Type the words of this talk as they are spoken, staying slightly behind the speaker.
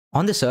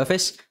On the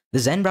surface, the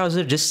Zen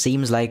browser just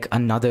seems like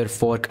another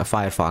fork of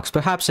Firefox,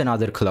 perhaps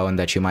another clone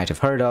that you might have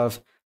heard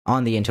of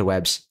on the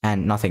interwebs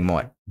and nothing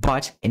more.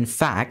 But in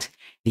fact,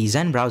 the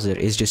Zen browser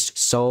is just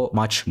so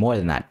much more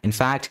than that. In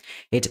fact,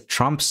 it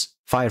trumps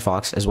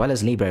Firefox as well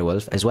as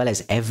LibreWolf, as well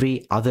as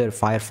every other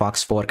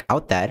Firefox fork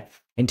out there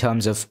in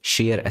terms of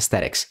sheer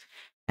aesthetics.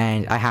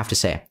 And I have to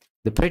say,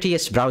 the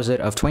prettiest browser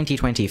of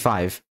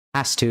 2025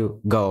 has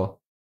to go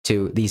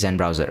to the Zen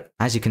browser.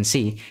 As you can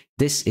see,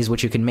 this is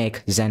what you can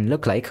make Zen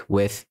look like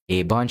with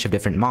a bunch of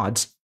different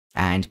mods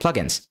and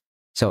plugins.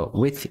 So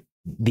with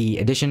the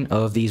addition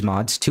of these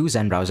mods to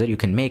Zen browser, you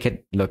can make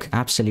it look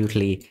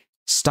absolutely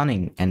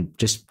stunning and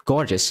just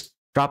gorgeous,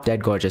 drop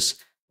dead gorgeous,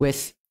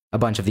 with a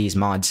bunch of these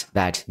mods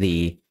that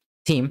the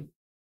team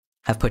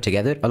have put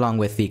together along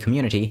with the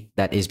community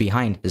that is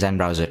behind Zen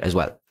browser as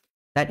well.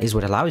 That is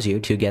what allows you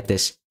to get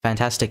this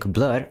fantastic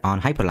blur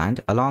on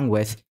Hyprland, along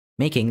with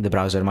making the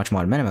browser much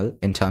more minimal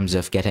in terms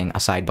of getting a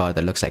sidebar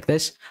that looks like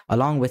this,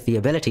 along with the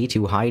ability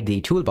to hide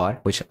the toolbar,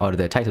 or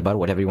the title bar,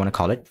 whatever you want to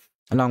call it,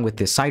 along with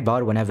the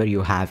sidebar whenever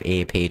you have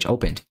a page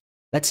opened.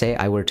 Let's say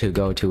I were to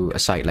go to a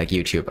site like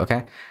YouTube,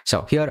 okay?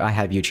 So here I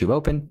have YouTube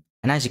open,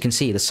 and as you can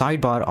see, the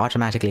sidebar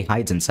automatically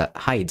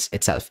hides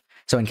itself.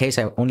 So in case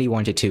I only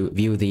wanted to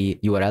view the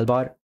URL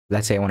bar,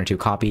 let's say I wanted to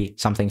copy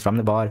something from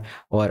the bar,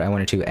 or I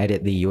wanted to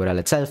edit the URL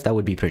itself, that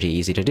would be pretty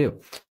easy to do.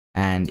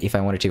 And if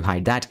I wanted to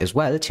hide that as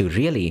well, to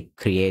really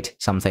create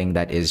something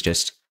that is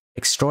just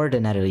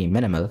extraordinarily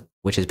minimal,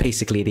 which is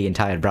basically the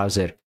entire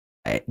browser,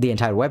 the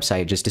entire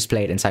website just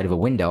displayed inside of a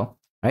window,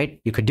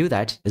 right? You could do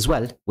that as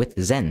well with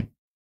Zen.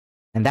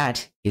 And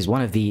that is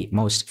one of the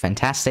most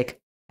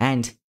fantastic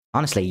and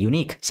honestly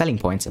unique selling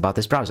points about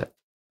this browser.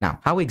 Now,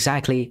 how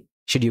exactly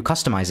should you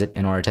customize it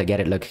in order to get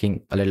it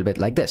looking a little bit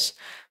like this?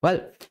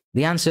 Well,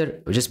 the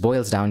answer just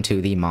boils down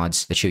to the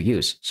mods that you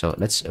use. So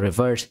let's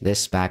revert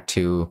this back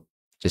to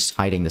just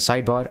hiding the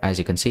sidebar. As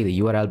you can see, the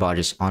URL bar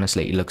just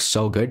honestly looks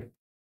so good,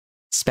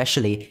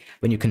 especially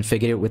when you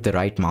configure it with the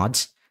right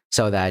mods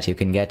so that you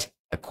can get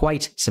a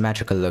quite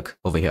symmetrical look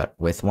over here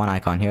with one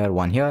icon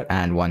here,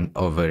 and one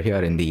over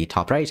here in the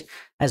top right,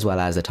 as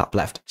well as the top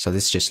left. So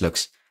this just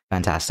looks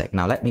fantastic.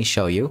 Now let me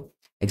show you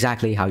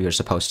exactly how you're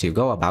supposed to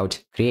go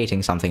about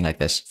creating something like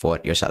this for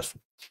yourself.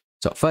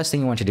 So first thing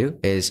you want to do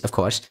is, of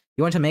course,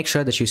 you want to make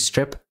sure that you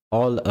strip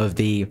all of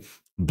the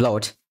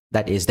bloat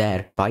that is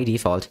there by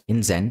default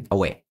in Zen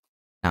away.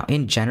 Now,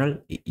 in general,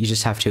 you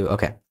just have to,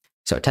 okay,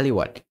 so tell you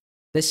what,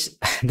 this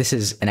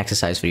is an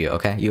exercise for you,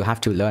 okay? You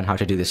have to learn how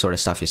to do this sort of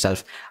stuff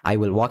yourself. I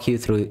will walk you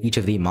through each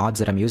of the mods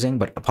that I'm using,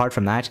 but apart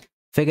from that,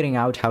 figuring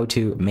out how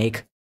to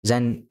make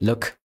Zen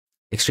look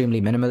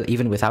extremely minimal,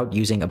 even without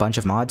using a bunch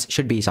of mods,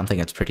 should be something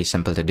that's pretty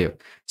simple to do.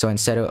 So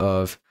instead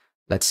of,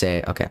 let's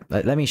say, okay,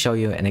 let me show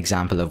you an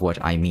example of what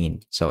I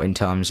mean. So in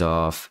terms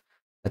of,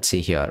 let's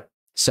see here,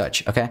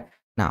 search, okay?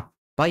 Now,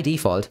 by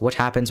default, what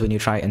happens when you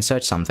try and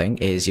search something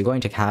is you're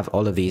going to have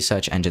all of these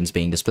search engines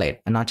being displayed.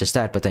 And not just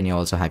that, but then you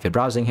also have your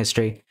browsing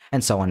history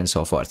and so on and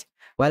so forth.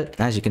 Well,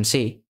 as you can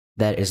see,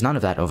 there is none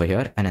of that over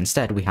here. And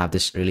instead, we have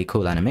this really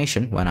cool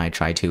animation when I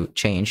try to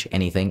change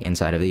anything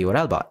inside of the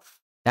URL bar.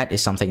 That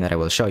is something that I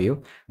will show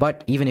you.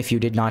 But even if you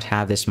did not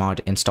have this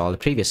mod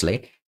installed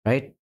previously,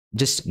 right,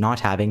 just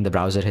not having the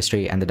browser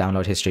history and the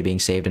download history being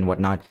saved and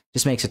whatnot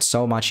just makes it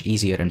so much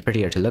easier and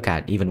prettier to look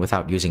at, even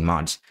without using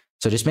mods.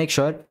 So just make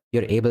sure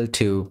you're able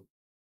to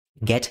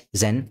get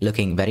Zen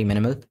looking very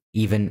minimal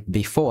even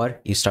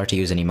before you start to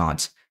use any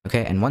mods.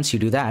 Okay, and once you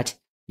do that,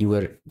 you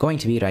are going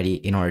to be ready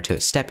in order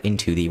to step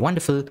into the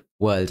wonderful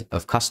world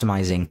of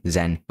customizing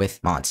Zen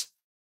with mods.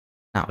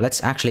 Now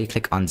let's actually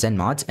click on Zen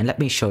mods and let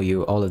me show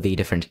you all of the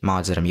different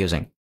mods that I'm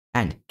using.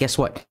 And guess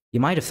what? You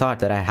might have thought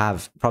that I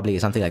have probably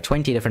something like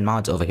 20 different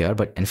mods over here,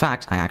 but in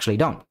fact, I actually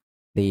don't.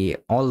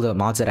 All the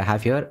mods that I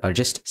have here are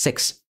just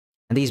 6.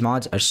 And these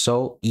mods are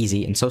so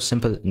easy and so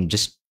simple and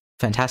just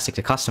fantastic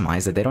to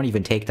customize that they don't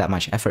even take that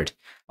much effort.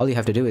 All you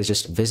have to do is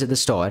just visit the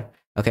store,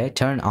 okay,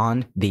 turn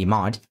on the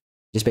mod,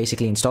 just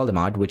basically install the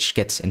mod, which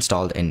gets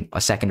installed in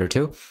a second or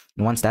two.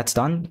 And once that's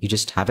done, you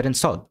just have it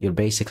installed. You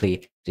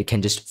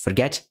can just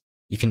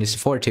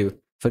afford to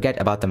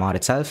forget about the mod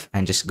itself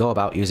and just go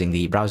about using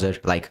the browser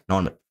like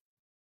normal.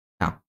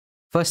 Now,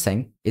 first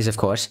thing is, of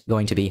course,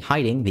 going to be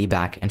hiding the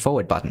back and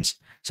forward buttons.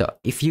 So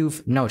if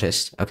you've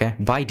noticed, okay,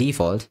 by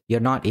default, you're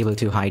not able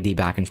to hide the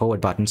back and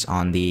forward buttons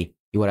on the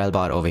URL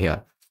bar over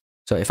here.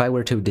 So if I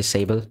were to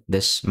disable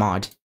this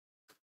mod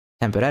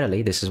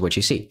temporarily, this is what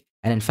you see.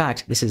 And in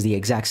fact, this is the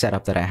exact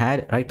setup that I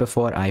had right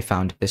before I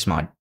found this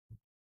mod.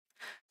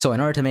 So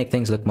in order to make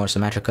things look more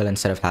symmetrical,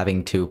 instead of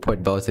having to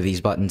put both of these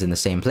buttons in the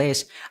same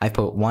place, I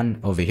put one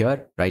over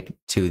here, right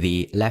to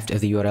the left of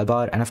the URL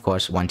bar, and of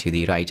course, one to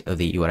the right of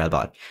the URL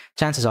bar.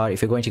 Chances are,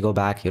 if you're going to go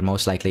back, you're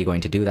most likely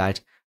going to do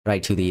that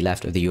right to the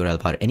left of the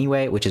URL bar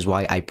anyway, which is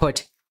why I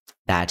put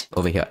that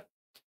over here.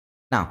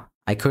 Now,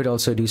 I could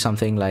also do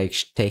something like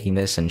taking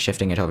this and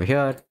shifting it over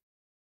here,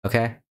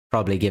 okay?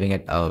 Probably giving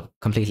it a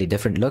completely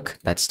different look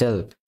that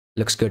still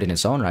looks good in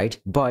its own right,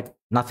 but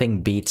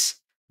nothing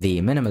beats the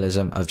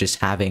minimalism of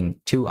just having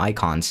 2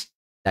 icons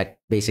that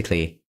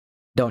basically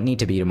don't need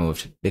to be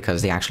removed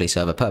because they actually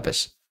serve a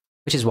purpose,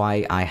 which is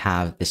why I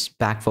have this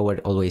back forward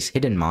always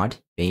hidden mod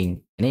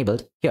being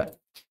enabled here.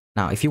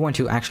 Now, if you want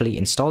to actually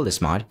install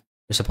this mod,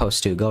 you're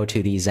supposed to go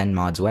to the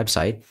ZenMods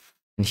website,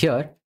 and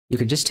here you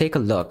can just take a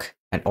look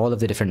at all of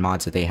the different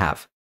mods that they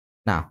have.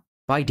 Now,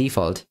 by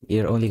default,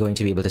 you're only going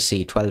to be able to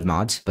see 12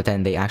 mods, but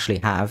then they actually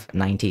have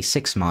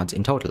 96 mods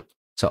in total.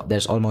 So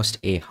there's almost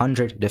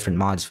 100 different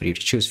mods for you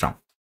to choose from.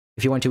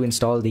 If you want to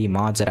install the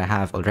mods that I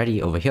have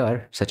already over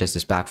here, such as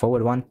this back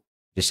forward one,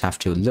 you just have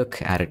to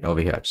look at it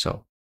over here.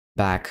 So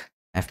back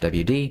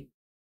FWD,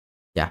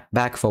 yeah,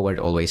 back forward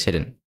always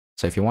hidden.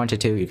 So if you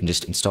wanted to, you can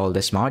just install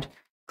this mod,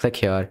 click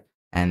here,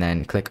 and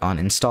then click on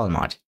install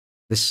mod.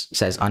 This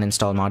says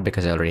uninstall mod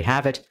because I already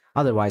have it.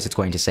 Otherwise, it's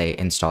going to say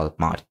install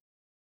mod.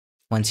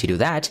 Once you do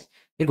that,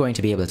 you're going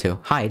to be able to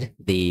hide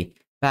the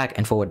back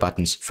and forward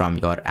buttons from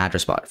your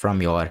address bar,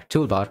 from your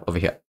toolbar over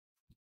here.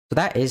 So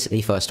that is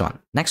the first one.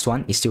 Next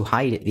one is to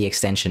hide the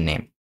extension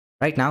name.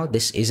 Right now,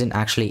 this isn't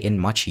actually in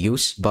much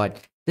use,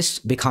 but this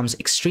becomes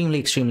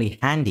extremely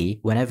handy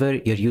whenever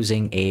you're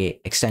using a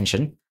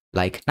extension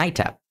like Night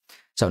Tab.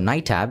 So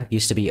Night Tab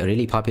used to be a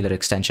really popular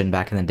extension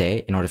back in the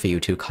day in order for you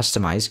to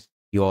customize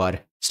your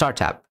Start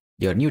tab,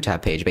 your new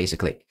tab page,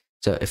 basically.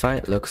 So if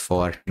I look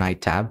for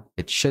Night Tab,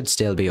 it should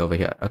still be over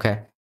here,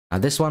 okay? Now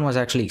this one was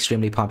actually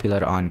extremely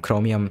popular on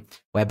Chromium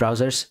web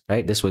browsers,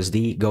 right? This was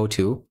the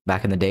go-to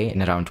back in the day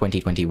in around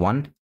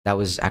 2021. That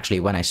was actually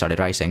when I started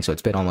writing, so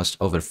it's been almost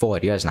over 4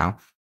 years now.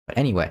 But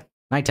anyway,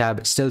 Night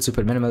Tab, still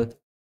super minimal.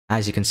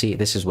 As you can see,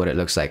 this is what it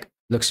looks like.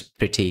 Looks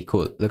pretty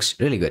cool. Looks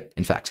really good,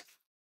 in fact.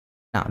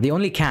 Now, the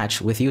only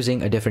catch with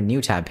using a different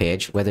new tab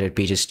page, whether it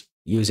be just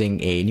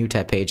using a new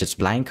tab page that's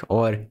blank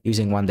or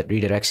using one that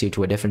redirects you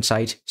to a different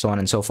site, so on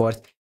and so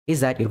forth,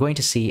 is that you're going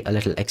to see a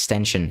little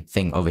extension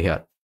thing over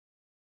here.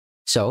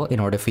 So in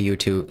order for you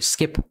to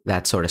skip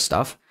that sort of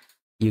stuff,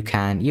 you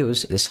can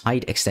use this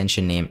hide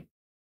extension name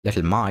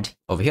little mod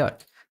over here.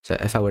 So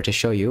if I were to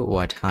show you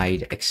what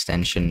hide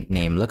extension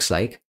name looks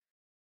like,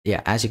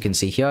 yeah, as you can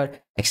see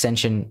here,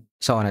 extension,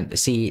 so on and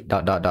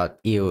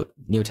c.eu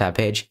new tab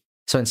page.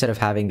 So instead of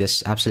having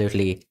this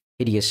absolutely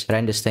hideous,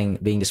 horrendous thing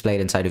being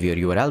displayed inside of your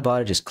URL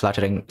bar, just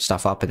cluttering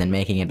stuff up and then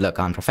making it look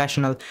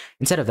unprofessional,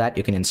 instead of that,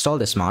 you can install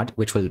this mod,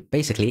 which will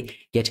basically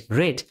get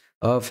rid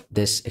of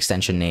this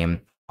extension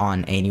name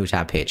on a new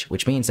tab page,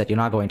 which means that you're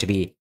not going to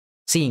be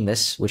seeing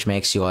this, which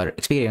makes your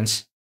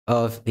experience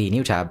of the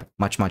new tab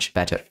much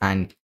better.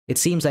 And it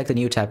seems like the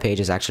new tab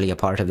page is actually a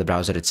part of the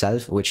browser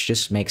itself, which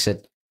just makes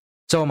it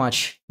so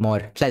much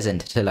more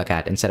pleasant to look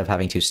at instead of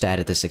having to stare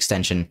at this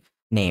extension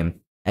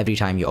name every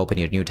time you open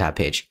your new tab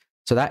page.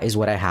 So that is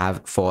what I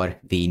have for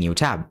the new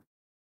tab.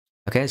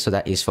 Okay, so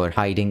that is for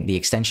hiding the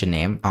extension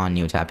name on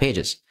new tab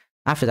pages.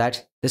 After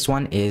that, this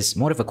one is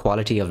more of a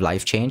quality of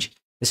life change.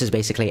 This is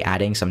basically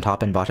adding some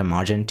top and bottom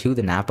margin to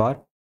the nav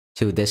bar,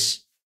 to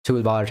this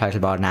toolbar, title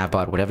bar, nav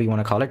bar, whatever you want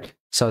to call it,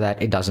 so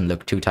that it doesn't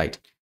look too tight.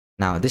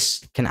 Now,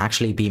 this can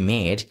actually be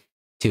made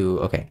to,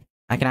 okay,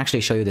 I can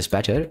actually show you this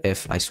better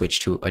if I switch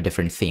to a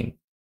different theme.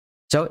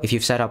 So if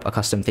you've set up a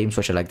custom theme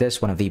switcher like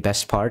this, one of the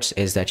best parts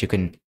is that you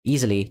can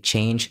easily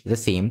change the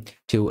theme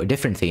to a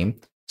different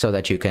theme so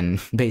that you can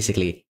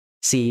basically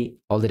see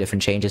all the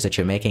different changes that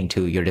you're making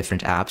to your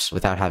different apps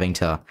without having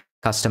to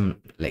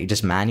custom, like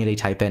just manually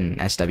type in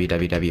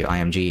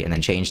swwwimg and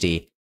then change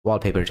the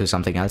wallpaper to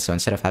something else. So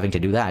instead of having to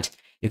do that,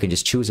 you can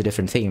just choose a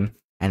different theme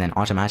and then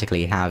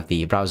automatically have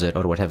the browser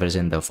or whatever is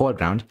in the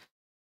foreground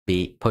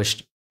be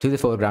pushed to the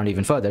foreground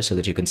even further so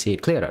that you can see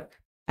it clearer.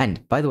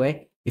 And by the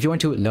way, if you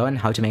want to learn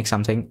how to make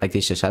something like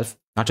this yourself,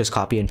 not just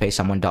copy and paste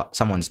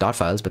someone's dot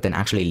files, but then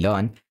actually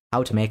learn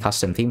how to make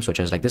custom theme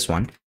switchers like this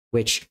one,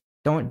 which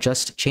don't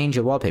just change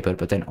your wallpaper,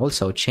 but then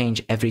also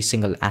change every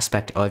single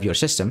aspect of your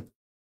system,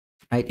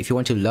 right? If you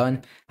want to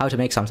learn how to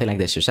make something like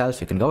this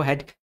yourself, you can go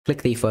ahead,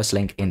 click the first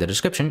link in the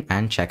description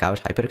and check out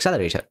Hyper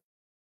Accelerator.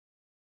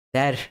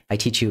 There, I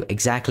teach you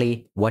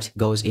exactly what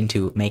goes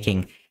into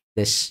making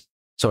this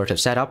sort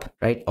of setup,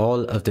 right?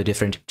 All of the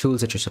different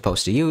tools that you're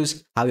supposed to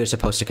use, how you're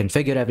supposed to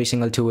configure every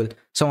single tool,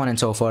 so on and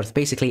so forth,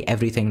 basically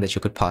everything that you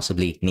could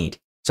possibly need.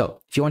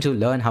 So if you want to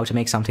learn how to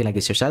make something like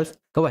this yourself,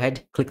 go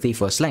ahead, click the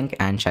first link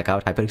and check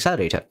out Hyper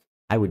Accelerator.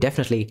 I would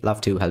definitely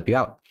love to help you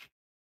out.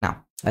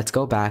 Now, let's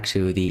go back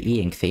to the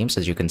e-ink theme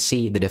so that you can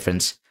see the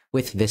difference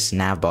with this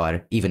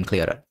navbar even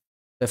clearer.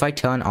 So if I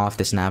turn off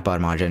this navbar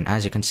margin,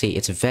 as you can see,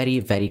 it's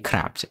very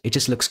cramped. It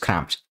just looks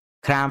cramped.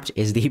 Cramped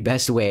is the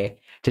best way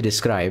to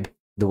describe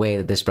the way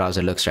that this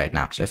browser looks right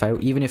now. So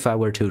even if I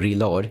were to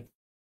reload,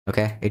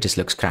 okay, it just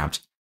looks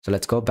cramped. So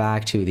let's go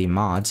back to the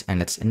mods and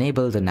let's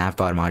enable the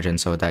navbar margin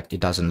so that it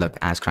doesn't look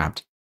as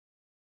cramped.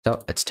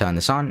 So let's turn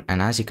this on,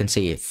 and as you can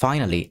see,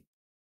 finally,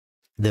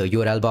 the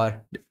URL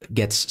bar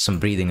gets some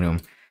breathing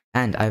room.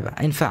 And I've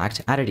in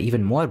fact added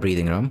even more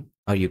breathing room,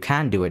 or you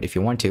can do it if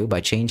you want to by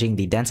changing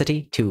the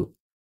density to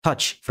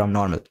touch from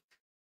normal.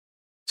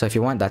 So if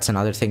you want, that's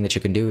another thing that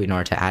you can do in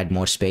order to add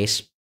more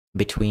space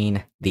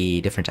between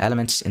the different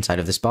elements inside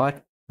of this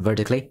bar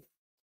vertically.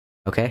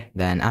 Okay,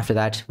 then after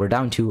that, we're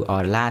down to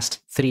our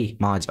last 3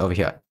 mods over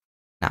here.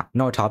 Now,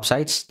 no top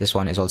sites. This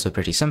one is also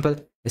pretty simple.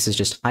 This is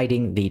just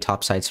hiding the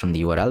top sites from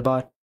the URL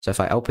bar. So if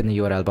I open the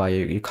URL bar,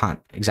 you can't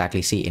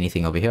exactly see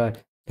anything over here.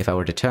 If I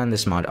were to turn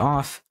this mod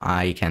off,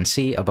 I can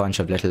see a bunch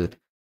of little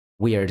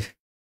weird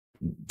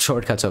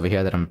shortcuts over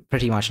here that I'm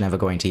pretty much never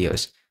going to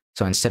use.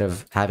 So instead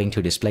of having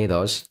to display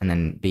those and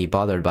then be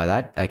bothered by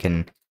that, I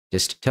can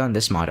just turn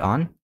this mod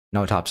on,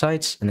 no top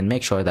sites, and then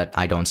make sure that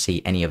I don't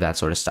see any of that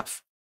sort of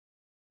stuff.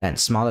 Then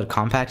smaller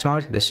compact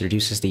mode, this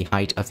reduces the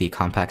height of the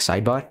compact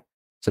sidebar.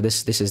 So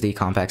this is the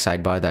compact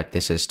sidebar that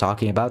this is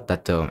talking about,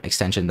 that the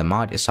extension, the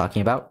mod, is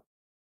talking about.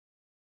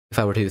 If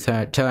I were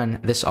to turn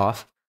this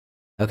off,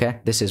 okay,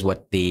 this is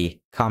what the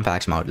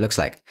compact mode looks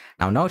like.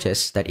 Now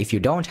notice that if you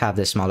don't have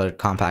this smaller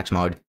compact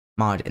mod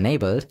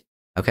enabled,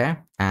 okay,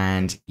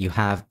 and you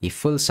have the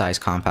full size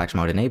compact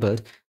mode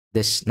enabled,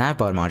 this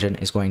navbar margin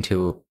is going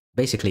to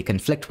basically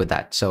conflict with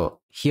that. So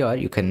here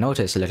you can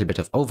notice a little bit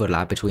of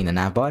overlap between the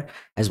navbar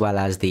as well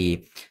as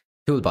the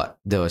toolbar,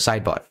 the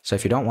sidebar. So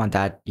if you don't want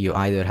that, you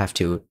either have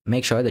to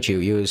make sure that you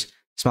use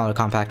smaller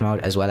compact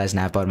mode as well as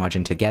navbar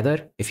margin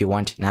together if you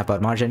want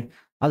navbar margin.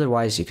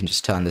 Otherwise, you can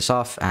just turn this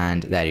off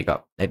and there you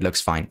go. It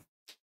looks fine.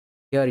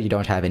 Here you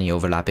don't have any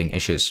overlapping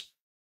issues.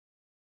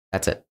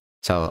 That's it.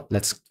 So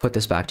let's put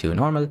this back to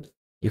normal.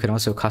 You can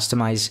also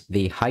customize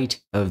the height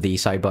of the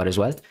sidebar as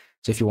well.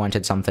 So if you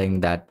wanted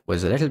something that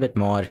was a little bit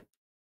more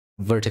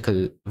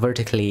vertically,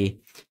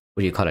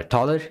 what do you call it,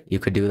 taller, you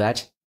could do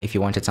that. If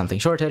you wanted something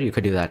shorter, you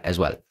could do that as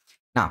well.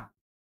 Now,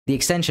 the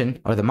extension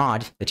or the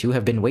mod that you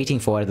have been waiting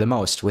for the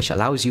most, which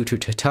allows you to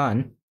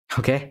turn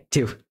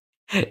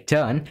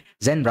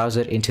Zen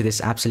browser into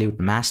this absolute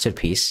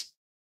masterpiece,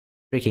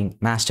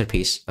 freaking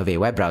masterpiece of a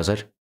web browser,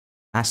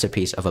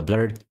 masterpiece of a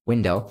blurred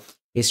window,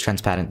 is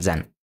transparent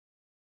Zen.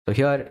 So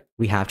here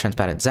we have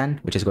transparent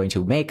Zen, which is going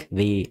to make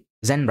the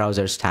Zen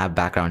browser's tab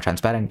background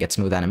transparent, get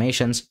smooth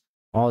animations,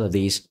 all of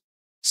these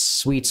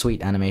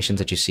sweet animations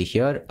that you see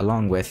here,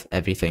 along with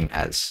everything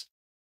else.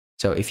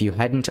 So if you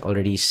hadn't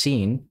already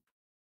seen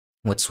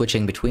what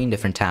switching between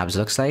different tabs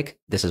looks like,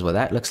 this is what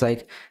that looks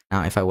like.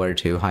 Now, if I were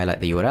to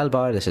highlight the URL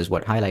bar, this is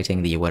what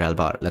highlighting the URL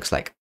bar looks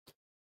like.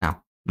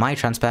 Now, my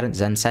transparent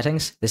Zen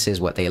settings, this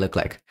is what they look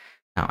like.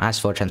 Now, as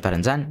for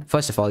transparent Zen,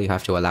 first of all, you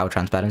have to allow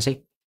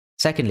transparency.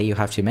 Secondly, you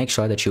have to make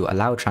sure that you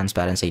allow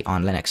transparency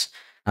on Linux.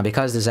 Now,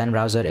 because the Zen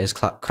browser is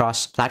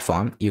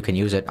cross-platform, you can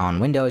use it on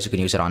Windows, you can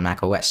use it on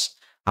Mac OS.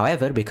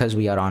 However, because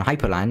we are on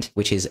Hyprland,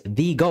 which is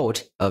the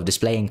GOAT of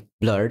displaying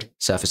blurred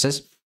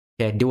surfaces,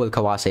 okay, dual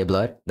Kawase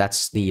blur,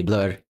 that's the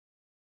blur,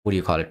 what do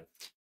you call it?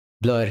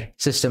 Blur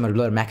system or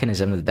blur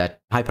mechanism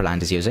that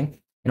Hyprland is using.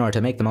 In order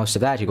to make the most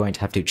of that, you're going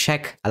to have to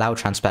check allow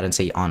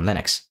transparency on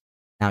Linux.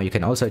 Now, you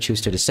can also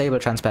choose to disable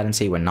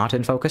transparency when not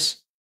in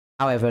focus.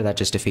 However, that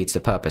just defeats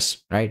the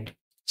purpose, right?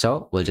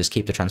 So we'll just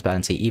keep the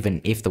transparency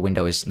even if the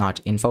window is not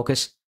in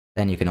focus.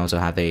 Then you can also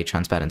have a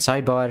transparent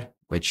sidebar,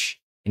 which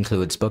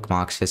includes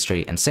bookmarks,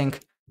 history, and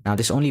sync. Now,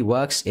 this only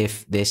works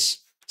if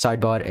this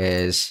sidebar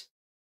is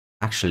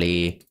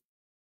actually,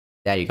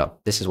 there you go.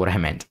 This is what I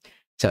meant.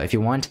 So if you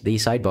want the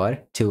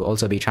sidebar to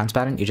also be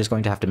transparent, you're just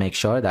going to have to make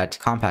sure that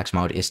compact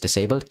mode is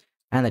disabled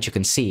and that you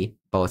can see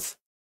both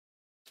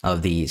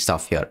of the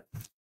stuff here.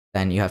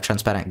 Then you have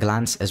transparent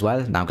glance as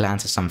well. Now,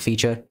 glance is some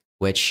feature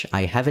which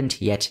I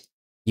haven't yet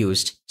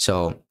used,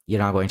 so you're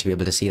not going to be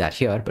able to see that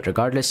here. But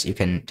regardless, you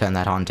can turn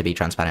that on to be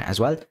transparent as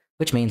well,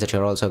 which means that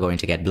you're also going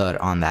to get blur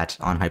on that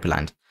on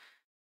Hyprland.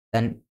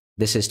 Then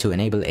this is to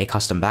enable a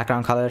custom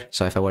background color.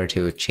 So if I were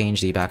to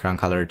change the background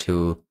color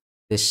to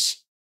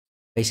this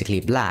basically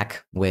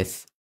black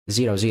with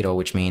 00,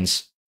 which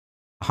means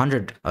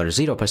 100 or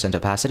 0%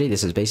 opacity,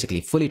 this is basically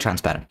fully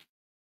transparent.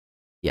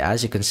 Yeah,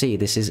 as you can see,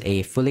 this is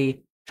a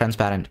fully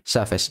transparent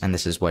surface, and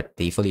this is what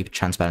the fully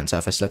transparent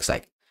surface looks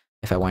like.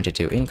 If I wanted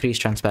to increase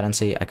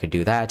transparency, I could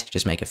do that,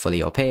 just make it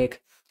fully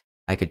opaque.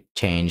 I could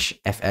change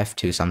FF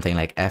to something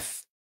like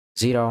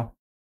F0,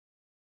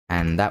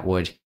 and that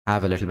would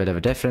have a little bit of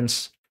a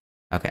difference.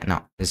 Okay,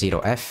 no,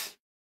 0F.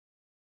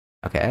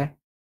 Okay,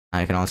 now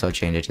you can also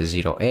change it to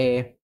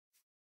 0A,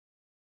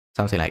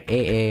 something like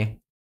AA.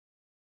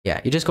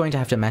 Yeah, you're just going to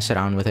have to mess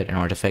around with it in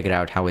order to figure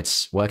out how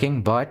it's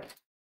working, but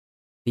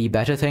the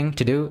better thing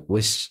to do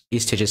is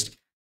to just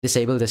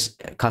disable this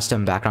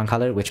custom background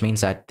color, which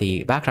means that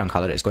the background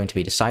color is going to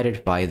be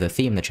decided by the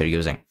theme that you're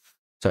using.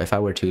 So if I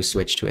were to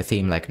switch to a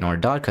theme like Nord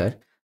Darker,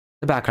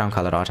 the background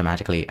color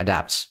automatically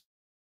adapts.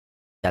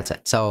 That's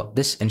it. So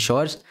this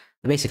ensures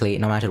basically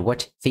no matter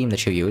what theme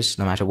that you use,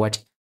 no matter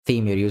what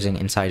theme you're using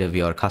inside of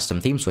your custom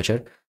theme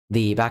switcher,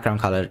 the background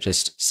color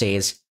just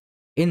stays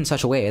in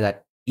such a way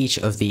that each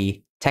of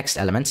the text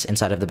elements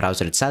inside of the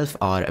browser itself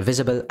are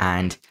visible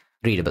and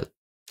readable.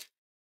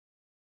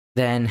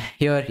 Then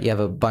here you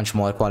have a bunch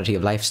more quality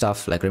of life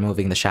stuff, like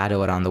removing the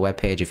shadow around the web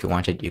page. If you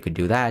wanted, you could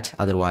do that.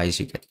 Otherwise,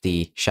 you get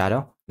the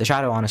shadow. The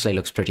shadow honestly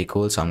looks pretty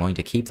cool, so I'm going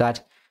to keep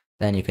that.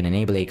 Then you can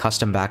enable a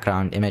custom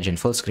background image in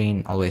full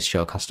screen. Always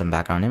show custom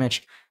background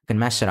image. You can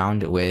mess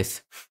around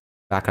with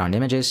background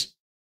images.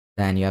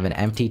 Then you have an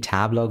empty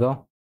tab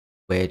logo,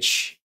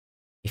 which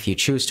if you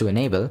choose to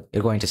enable,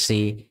 you're going to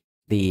see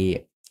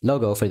the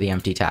logo for the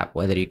empty tab,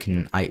 whether you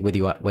can,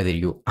 whether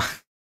you,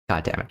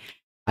 god damn it,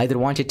 either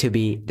want it to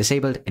be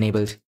disabled,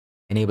 enabled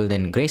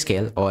in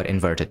grayscale or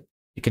inverted.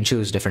 You can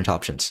choose different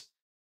options.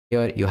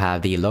 Here you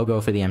have the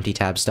logo for the empty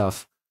tab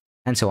stuff,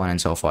 and so on and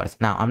so forth.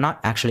 Now, I'm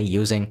not actually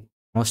using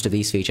most of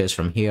these features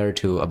from here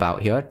to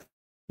about here.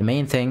 The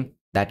main thing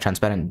that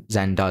Transparent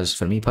Zen does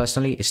for me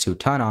personally is to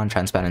turn on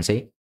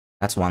transparency.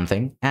 That's one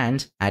thing,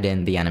 and add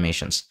in the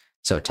animations.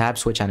 So tab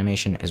switch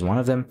animation is one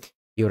of them,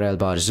 URL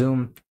bar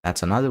zoom,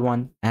 that's another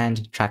one,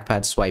 and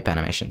trackpad swipe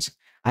animations.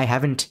 I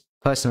haven't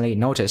personally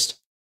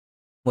noticed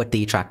what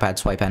the trackpad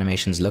swipe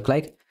animations look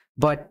like,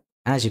 but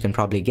as you can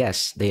probably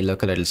guess, they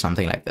look a little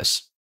something like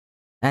this.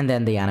 And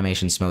then the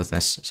animation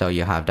smoothness. So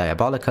you have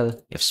diabolical,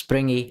 you have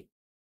springy.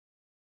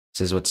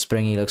 This is what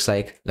springy looks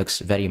like. Looks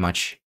very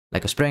much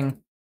like a spring.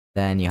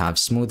 Then you have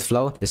smooth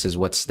flow. This is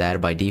what's there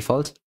by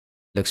default.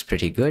 Looks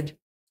pretty good.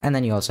 And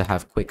then you also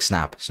have quick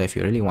snap. So if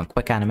you really want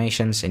quick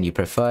animations and you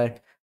prefer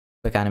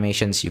quick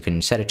animations, you can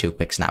set it to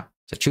quick snap.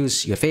 So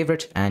choose your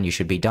favorite and you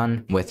should be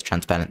done with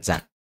Transparent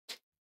Zen.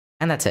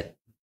 And that's it.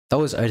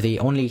 Those are the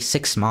only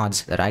 6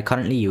 mods that I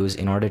currently use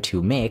in order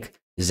to make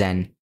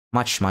Zen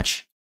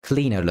much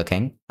cleaner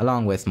looking,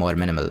 along with more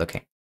minimal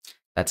looking.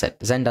 That's it.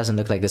 Zen doesn't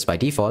look like this by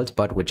default,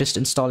 but we're just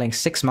installing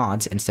 6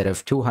 mods instead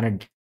of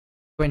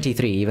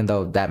 223, even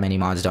though that many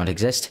mods don't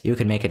exist. You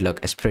can make it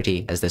look as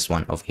pretty as this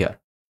one over here.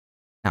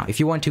 Now, if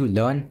you want to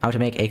learn how to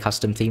make a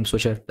custom theme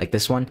switcher like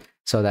this one,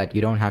 so that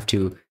you don't have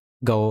to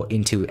go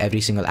into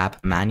every single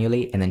app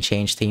manually and then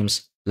change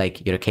themes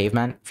like you're a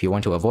caveman, if you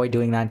want to avoid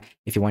doing that,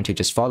 if you want to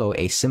just follow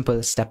a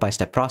simple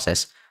step-by-step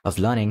process of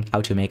learning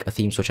how to make a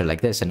theme switcher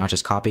like this and not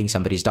just copying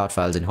somebody's dot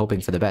files and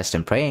hoping for the best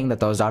and praying that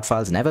those dot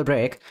files never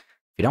break, if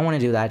you don't want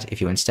to do that,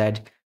 if you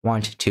instead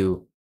want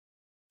to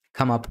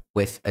come up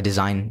with a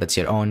design that's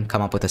your own,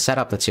 come up with a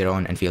setup that's your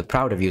own, and feel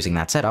proud of using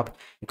that setup,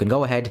 you can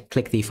go ahead,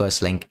 click the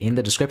first link in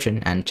the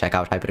description and check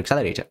out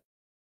HyperAccelerator.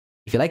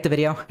 If you liked the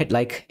video, hit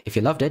like. If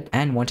you loved it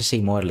and want to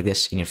see more like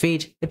this in your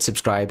feed, hit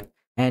subscribe,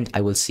 and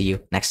I will see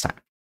you next time.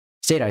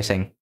 Stay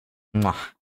dicing. Mwah.